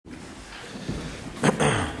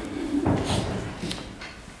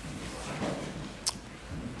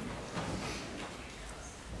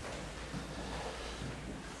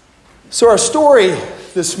So our story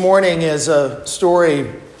this morning is a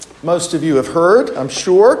story most of you have heard, I'm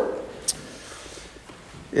sure.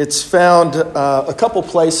 It's found a couple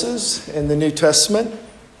places in the New Testament.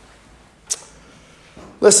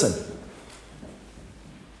 Listen.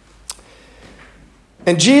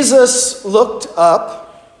 And Jesus looked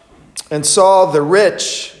up and saw the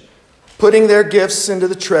rich putting their gifts into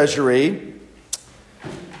the treasury,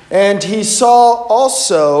 and he saw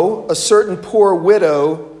also a certain poor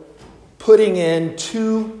widow putting in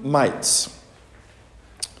 2 mites.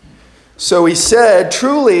 So he said,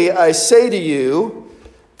 "Truly I say to you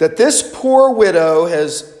that this poor widow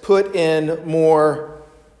has put in more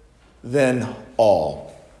than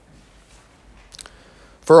all.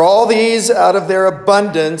 For all these out of their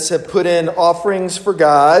abundance have put in offerings for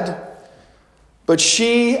God, but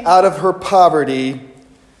she out of her poverty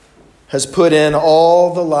has put in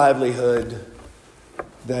all the livelihood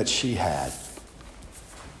that she had."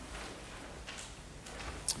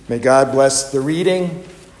 May God bless the reading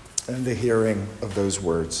and the hearing of those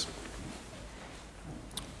words.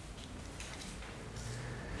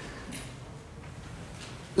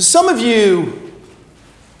 Some of you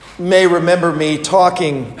may remember me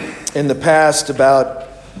talking in the past about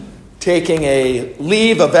taking a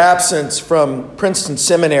leave of absence from Princeton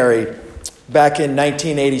Seminary back in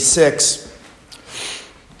 1986.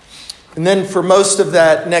 And then for most of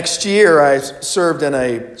that next year, I served in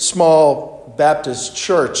a small Baptist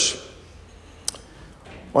church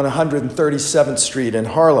on 137th Street in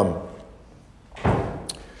Harlem.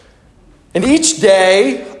 And each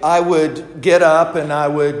day I would get up and I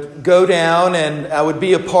would go down and I would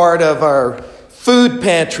be a part of our food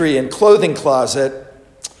pantry and clothing closet.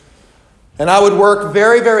 And I would work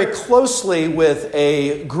very, very closely with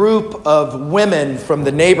a group of women from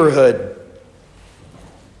the neighborhood.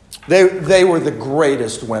 They were the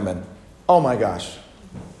greatest women. Oh my gosh.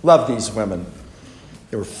 Love these women.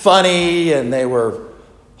 They were funny and they were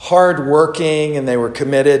hardworking and they were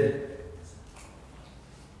committed.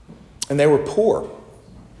 And they were poor.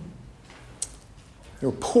 They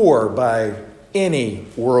were poor by any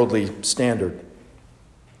worldly standard.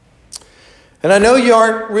 And I know you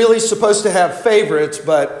aren't really supposed to have favorites,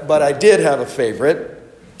 but I did have a favorite.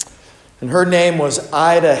 And her name was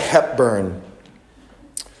Ida Hepburn.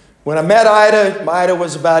 When I met Ida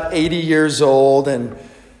was about 80 years old, and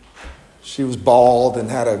she was bald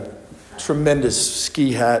and had a tremendous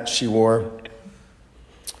ski hat she wore.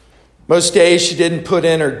 Most days she didn't put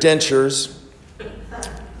in her dentures.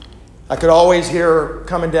 I could always hear her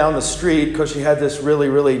coming down the street because she had this really,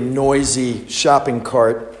 really noisy shopping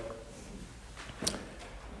cart.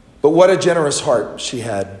 But what a generous heart she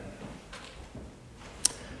had.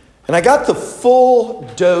 And I got the full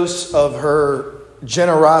dose of her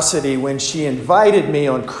generosity when she invited me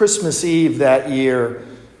on Christmas Eve that year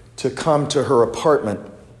to come to her apartment.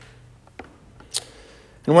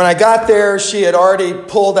 And when I got there, she had already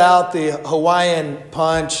pulled out the Hawaiian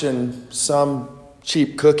punch and some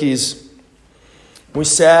cheap cookies. We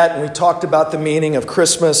sat and we talked about the meaning of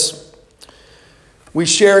Christmas. We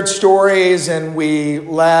shared stories and we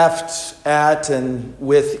laughed at and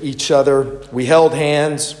with each other. We held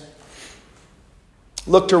hands.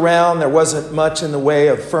 Looked around, there wasn't much in the way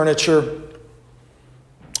of furniture.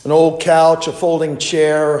 An old couch, a folding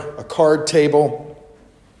chair, a card table,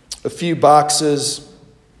 a few boxes.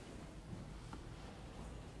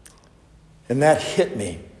 And that hit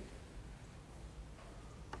me.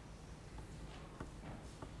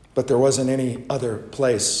 But there wasn't any other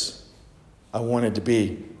place I wanted to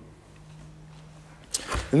be.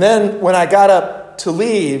 And then when I got up to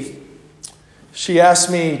leave, she asked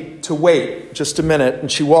me to wait just a minute,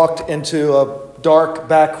 and she walked into a dark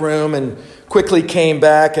back room and quickly came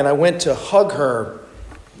back, and I went to hug her,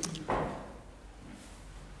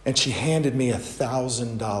 and she handed me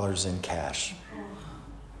 $1,000 in cash.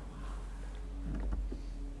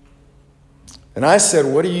 And I said,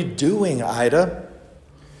 "What are you doing, Ida?"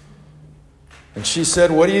 And she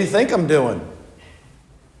said, "What do you think I'm doing?"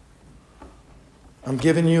 "I'm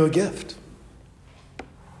giving you a gift."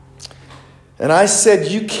 And I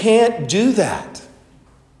said, "You can't do that.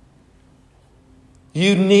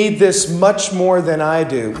 You need this much more than I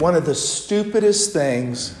do." One of the stupidest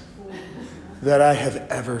things that I have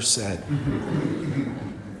ever said.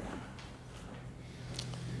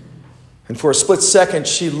 And for a split second,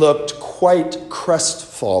 she looked quite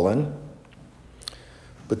crestfallen.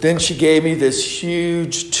 But then she gave me this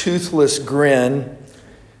huge, toothless grin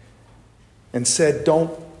and said,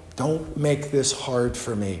 Don't make this hard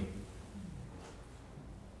for me.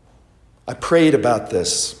 I prayed about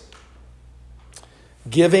this.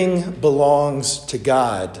 Giving belongs to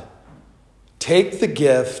God, take the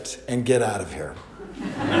gift and get out of here.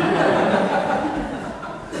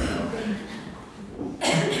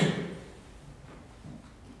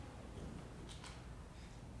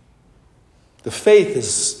 The faith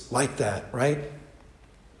is like that, right?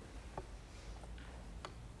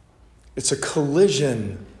 It's a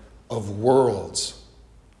collision of worlds.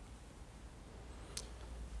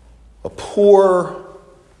 A poor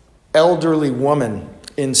elderly woman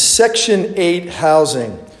in Section 8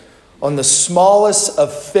 housing on the smallest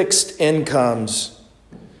of fixed incomes,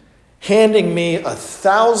 handing me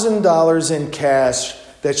 $1,000 in cash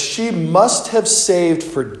that she must have saved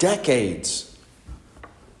for decades,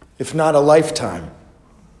 if not a lifetime.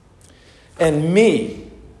 And me,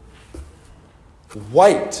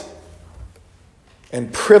 white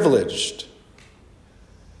and privileged,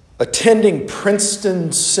 attending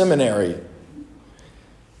Princeton Seminary,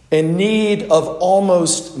 in need of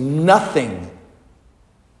almost nothing,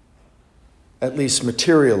 at least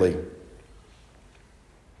materially.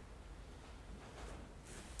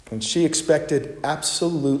 And she expected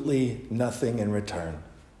absolutely nothing in return.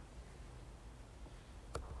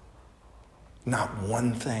 Not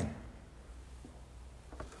one thing.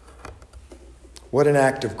 What an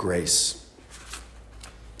act of grace.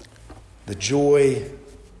 The joy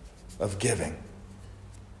of giving.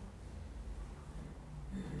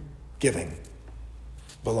 Giving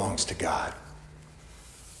belongs to God.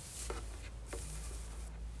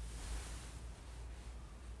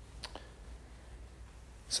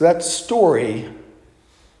 So that story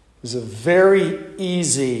is a very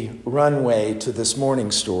easy runway to this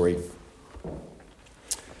morning's story.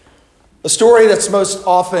 A story that's most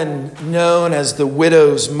often known as the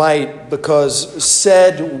widow's mite because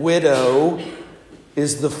said widow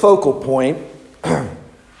is the focal point.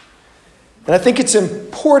 And I think it's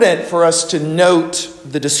important for us to note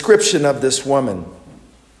the description of this woman.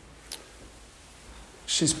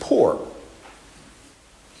 She's poor.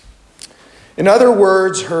 In other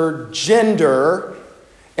words, her gender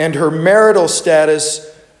and her marital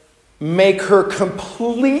status make her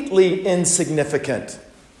completely insignificant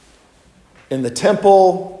in the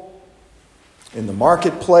temple, in the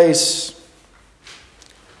marketplace.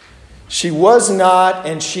 She was not,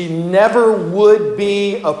 and she never would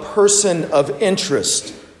be, a person of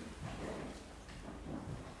interest.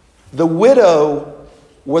 The widow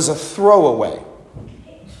was a throwaway.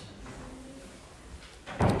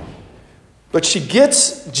 But she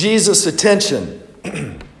gets Jesus' attention.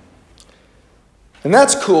 And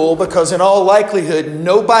that's cool because in all likelihood,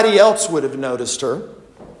 nobody else would have noticed her.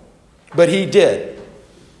 But he did.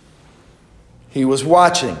 He was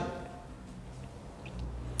watching.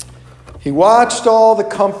 He watched all the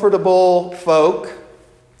comfortable folk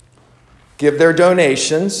give their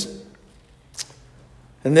donations.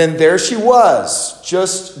 And then there she was,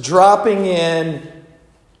 just dropping in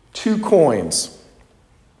 2 coins.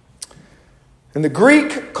 And the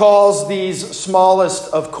Greek calls these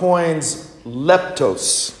smallest of coins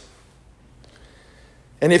leptos.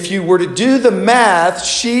 And if you were to do the math,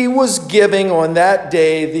 she was giving on that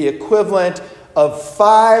day the equivalent of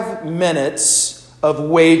 5 minutes of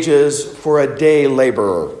wages for a day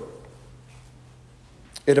laborer.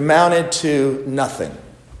 It amounted to nothing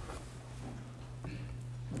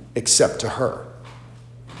except to her.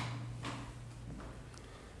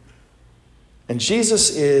 And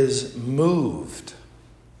Jesus is moved.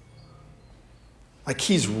 Like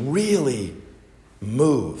he's really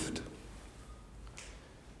moved.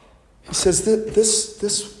 He says that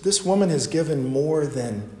this woman has given more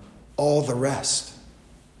than all the rest.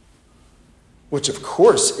 Which of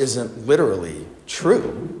course isn't literally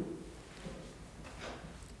true.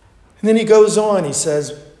 And then he goes on, he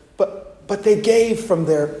says, but they gave from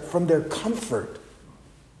their comfort.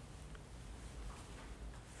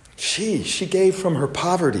 She gave from her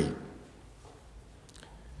poverty.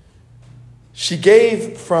 She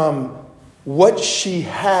gave from what she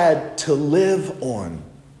had to live on.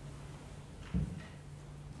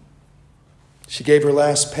 She gave her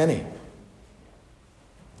last penny.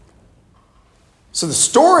 So the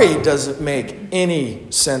story doesn't make any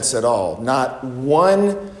sense at all. Not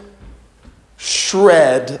one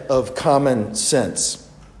shred of common sense.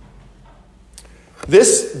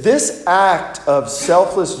 This act of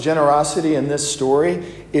selfless generosity in this story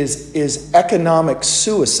is economic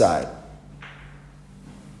suicide.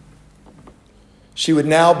 She would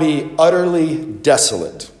now be utterly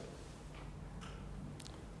desolate.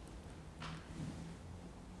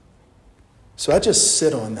 So I just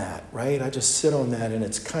sit on that, right? I just sit on that, and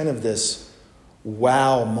it's kind of this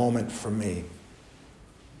wow moment for me.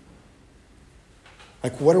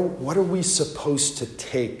 Like, what are we supposed to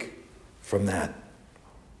take from that?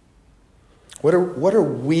 What are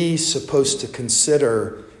we supposed to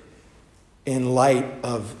consider in light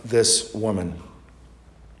of this woman?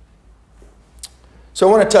 So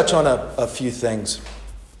I want to touch on a few things.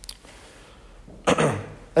 I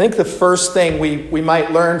think the first thing we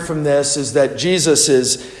might learn from this is that Jesus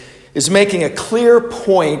is making a clear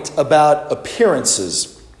point about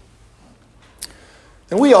appearances.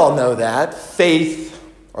 And we all know that. Faith,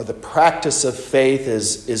 or the practice of faith,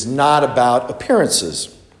 is not about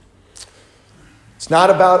appearances. It's not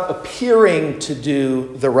about appearing to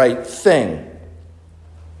do the right thing.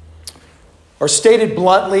 Or stated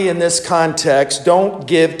bluntly in this context, don't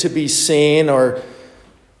give to be seen, or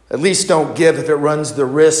at least don't give if it runs the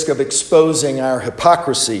risk of exposing our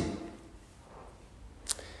hypocrisy.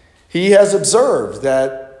 He has observed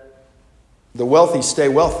that the wealthy stay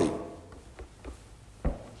wealthy,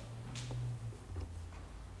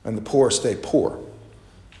 and the poor stay poor.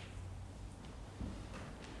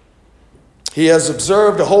 He has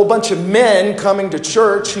observed a whole bunch of men coming to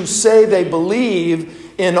church who say they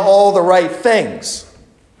believe in all the right things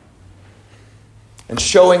and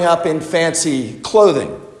showing up in fancy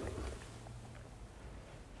clothing.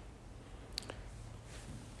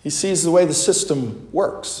 He sees the way the system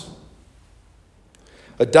works.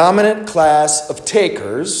 A dominant class of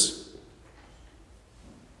takers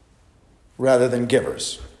rather than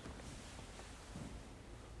givers.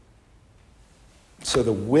 So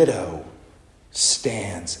the widow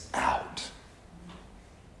stands out.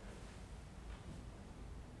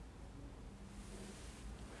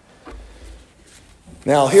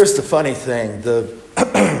 Now, here's the funny thing. The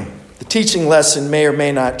teaching lesson may or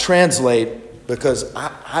may not translate because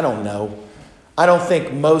I don't know. I don't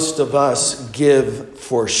think most of us give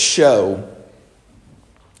for show.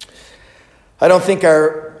 I don't think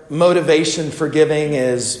our motivation for giving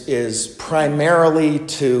is primarily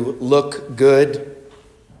to look good.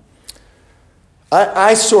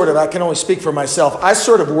 I can only speak for myself, I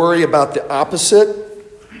sort of worry about the opposite.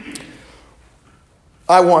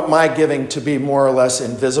 I want my giving to be more or less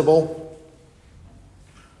invisible.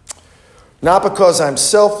 Not because I'm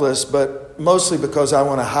selfless, but mostly because I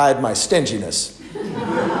want to hide my stinginess.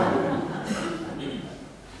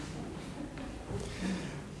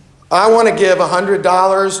 I want to give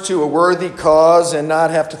 $100 to a worthy cause and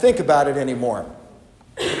not have to think about it anymore.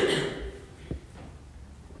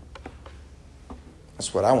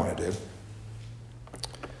 That's what I want to do.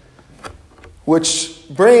 Which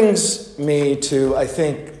brings me to, I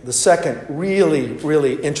think, the second really,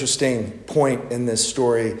 really interesting point in this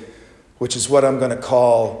story, which is what I'm going to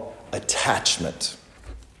call attachment.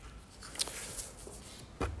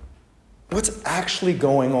 What's actually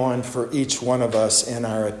going on for each one of us in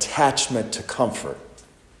our attachment to comfort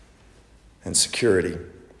and security?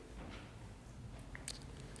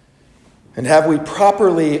 And have we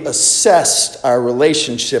properly assessed our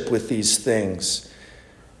relationship with these things?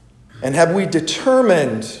 And have we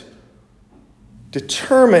determined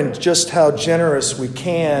just how generous we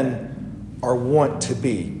can or want to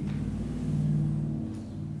be?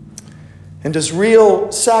 And does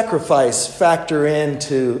real sacrifice factor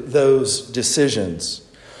into those decisions?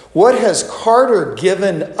 What has Carter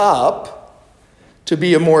given up to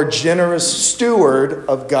be a more generous steward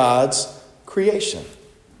of God's creation?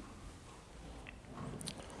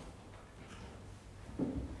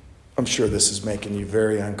 I'm sure this is making you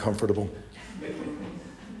very uncomfortable.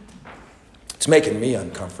 It's making me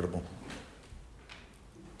uncomfortable.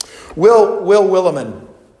 Will Willimon,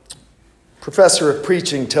 professor of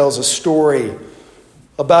preaching, tells a story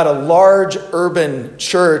about a large urban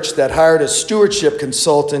church that hired a stewardship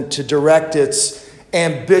consultant to direct its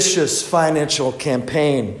ambitious financial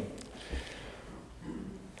campaign.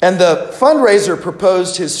 And the fundraiser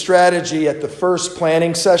proposed his strategy at the first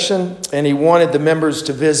planning session, and he wanted the members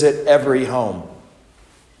to visit every home.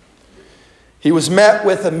 He was met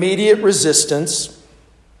with immediate resistance,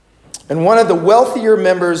 and one of the wealthier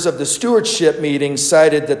members of the stewardship meeting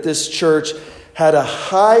cited that this church had a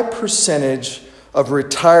high percentage of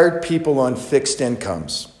retired people on fixed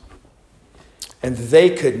incomes, and they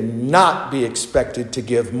could not be expected to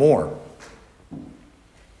give more.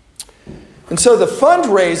 And so the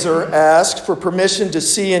fundraiser asked for permission to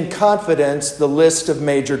see in confidence the list of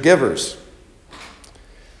major givers.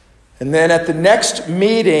 And then at the next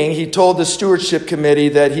meeting, he told the stewardship committee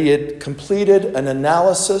that he had completed an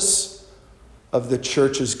analysis of the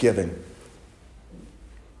church's giving.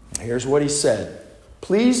 Here's what he said.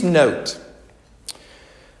 Please note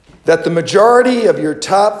that the majority of your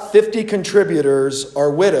top 50 contributors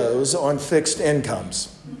are widows on fixed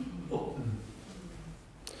incomes.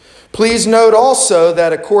 Please note also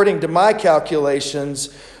that according to my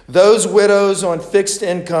calculations, Those widows on fixed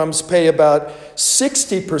incomes pay about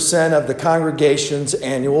 60% of the congregation's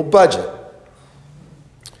annual budget.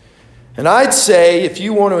 And I'd say if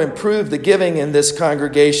you want to improve the giving in this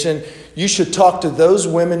congregation, you should talk to those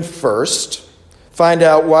women first, find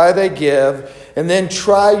out why they give, and then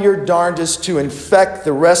try your darndest to infect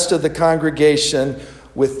the rest of the congregation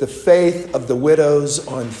with the faith of the widows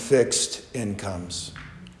on fixed incomes.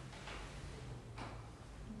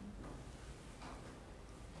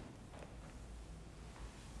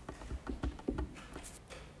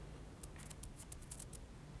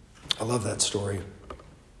 I love that story.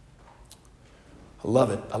 I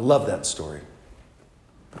love it. I love that story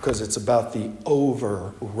because it's about the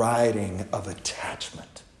overriding of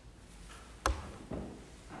attachment.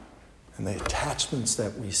 And the attachments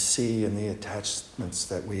that we see and the attachments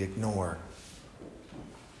that we ignore.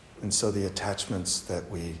 And so the attachments that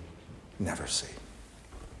we never see.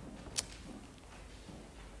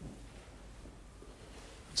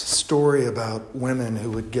 It's a story about women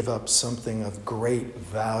who would give up something of great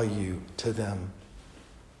value to them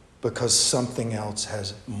because something else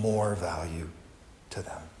has more value to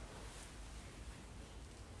them.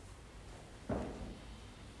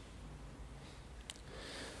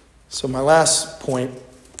 So my last point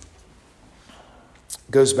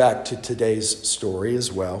goes back to today's story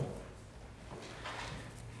as well.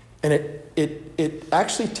 And it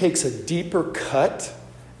actually takes a deeper cut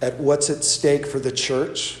at what's at stake for the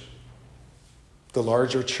church, the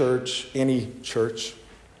larger church, any church.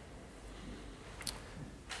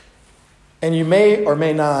 And you may or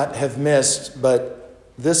may not have missed, but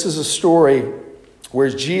this is a story where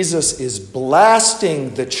Jesus is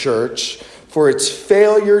blasting the church for its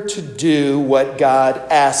failure to do what God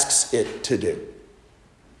asks it to do.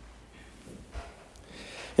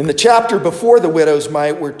 In the chapter before the widow's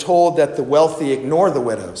mite, we're told that the wealthy ignore the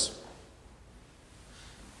widows.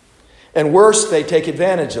 And worse, they take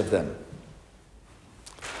advantage of them.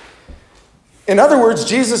 In other words,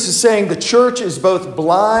 Jesus is saying the church is both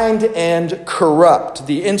blind and corrupt.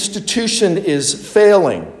 The institution is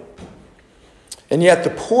failing. And yet the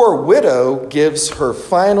poor widow gives her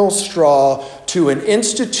final straw to an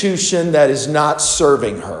institution that is not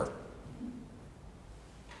serving her.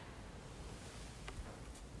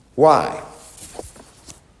 Why?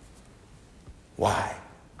 Why?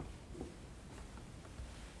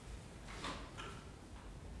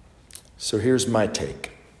 So here's my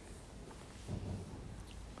take.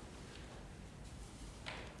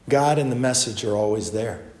 God and the message are always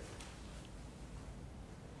there.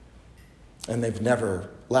 And they've never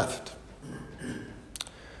left.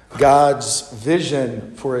 God's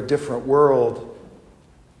vision for a different world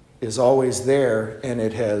is always there, and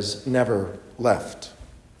it has never left.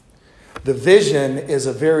 The vision is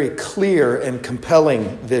a very clear and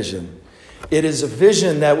compelling vision. It is a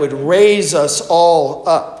vision that would raise us all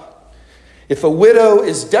up. If a widow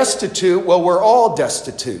is destitute, well, we're all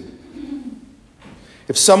destitute.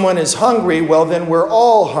 If someone is hungry, well, then we're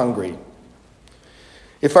all hungry.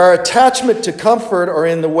 If our attachment to comfort are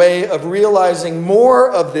in the way of realizing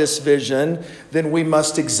more of this vision, then we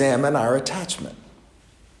must examine our attachment.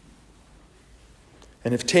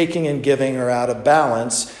 And if taking and giving are out of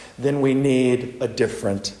balance, then we need a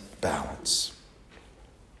different balance.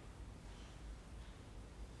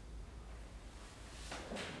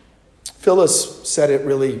 Phyllis said it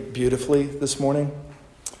really beautifully this morning.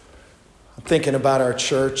 I'm thinking about our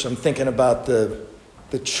church. I'm thinking about the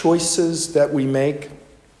choices that we make.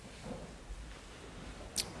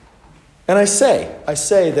 And I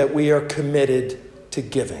say that we are committed to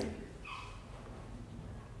giving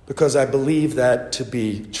because I believe that to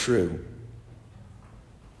be true.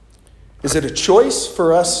 Is it a choice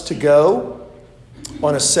for us to go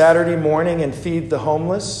on a Saturday morning and feed the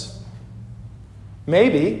homeless?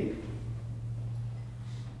 Maybe,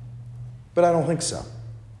 but I don't think so.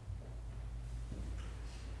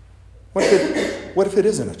 What if it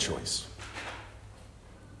isn't a choice?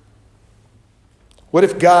 What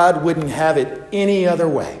if God wouldn't have it any other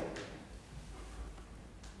way?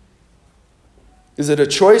 Is it a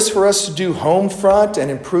choice for us to do home front and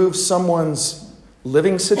improve someone's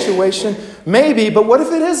living situation? Maybe, but what if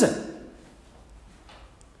it isn't?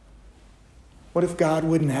 What if God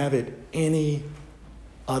wouldn't have it any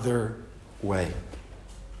other way?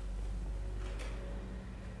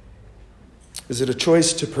 Is it a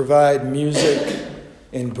choice to provide music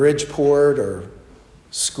in Bridgeport or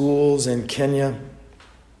schools in Kenya?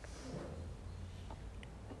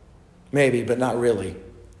 Maybe, but not really.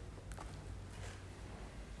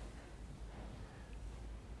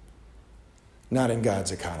 Not in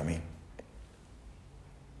God's economy.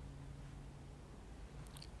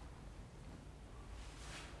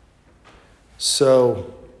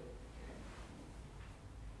 So,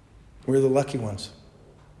 we're the lucky ones.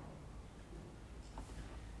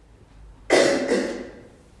 I'm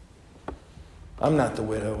not the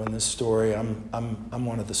widow in this story. I'm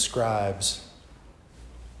one of the scribes.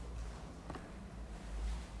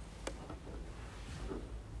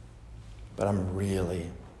 But I'm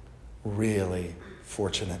really, really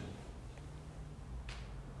fortunate.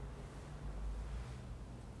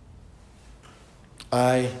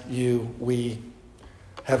 We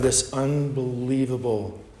have this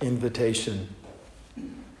unbelievable invitation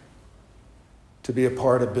to be a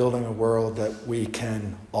part of building a world that we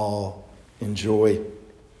can all enjoy.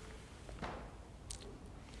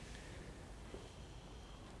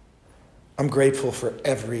 I'm grateful for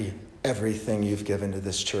everything you've given to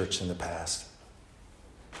this church in the past.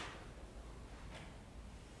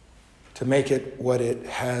 To make it what it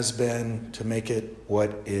has been, to make it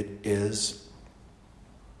what it is.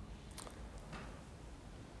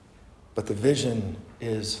 But the vision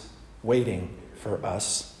is waiting for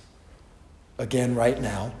us again right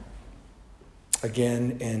now,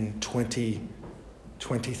 again in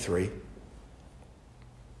 2023.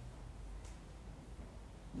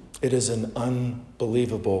 It is an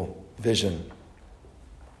unbelievable vision.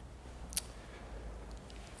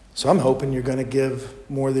 So I'm hoping you're going to give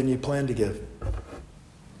more than you plan to give.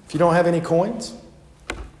 If you don't have any coins,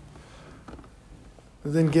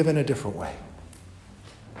 then give in a different way.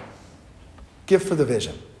 Give for the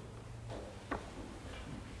vision.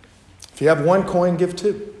 If you have 1 coin, give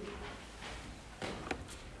 2.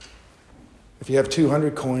 If you have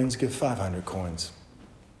 200 coins, give 500 coins.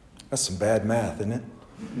 That's some bad math, isn't it?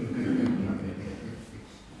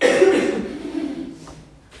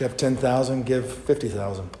 If you have 10,000, give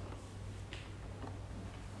 50,000.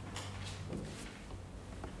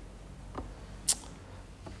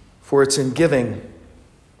 For it's in giving,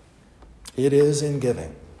 it is in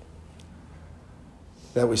giving,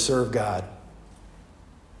 that we serve God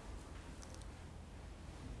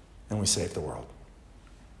and we save the world.